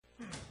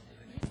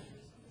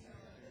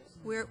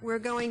We're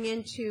going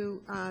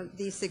into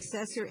the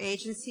successor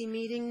agency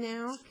meeting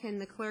now. Can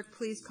the clerk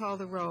please call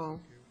the roll?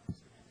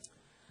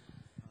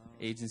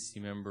 Agency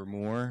member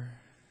Moore.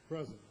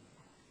 Present.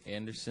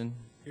 Anderson.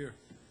 Here.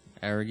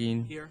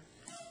 Arreguin. Here.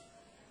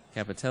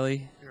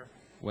 Capitelli. Here.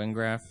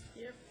 Wengraf.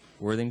 Here.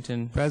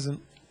 Worthington.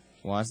 Present.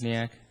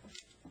 Wozniak.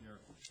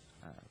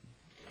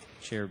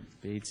 Chair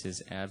Bates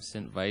is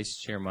absent. Vice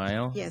Chair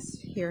Mile. Yes,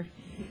 here.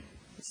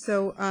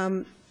 So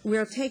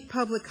we'll take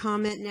public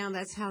comment now.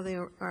 That's how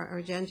our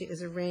agenda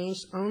is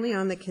arranged, only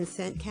on the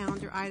consent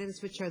calendar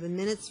items, which are the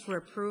minutes for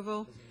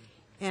approval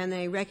and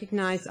a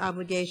recognized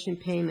obligation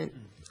payment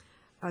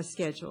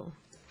schedule.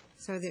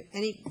 So are there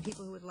any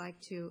people who would like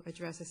to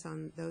address us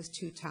on those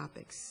two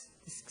topics,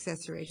 the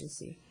successor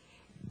agency?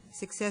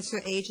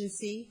 Successor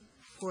agency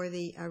for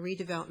the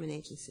redevelopment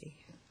agency.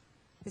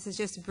 This is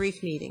just a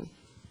brief meeting,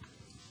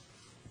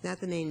 not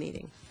the main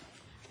meeting.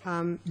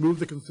 Move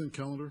the consent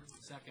calendar.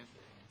 Second.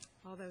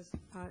 All those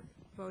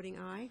voting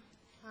aye?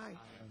 Aye.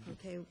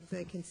 Okay,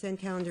 the consent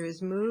calendar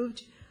is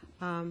moved.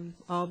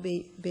 All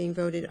being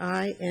voted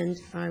aye, and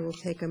I will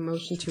take a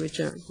motion to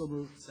adjourn. So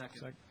moved.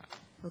 Second.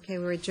 Okay,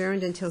 we're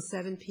adjourned until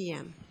 7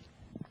 p.m.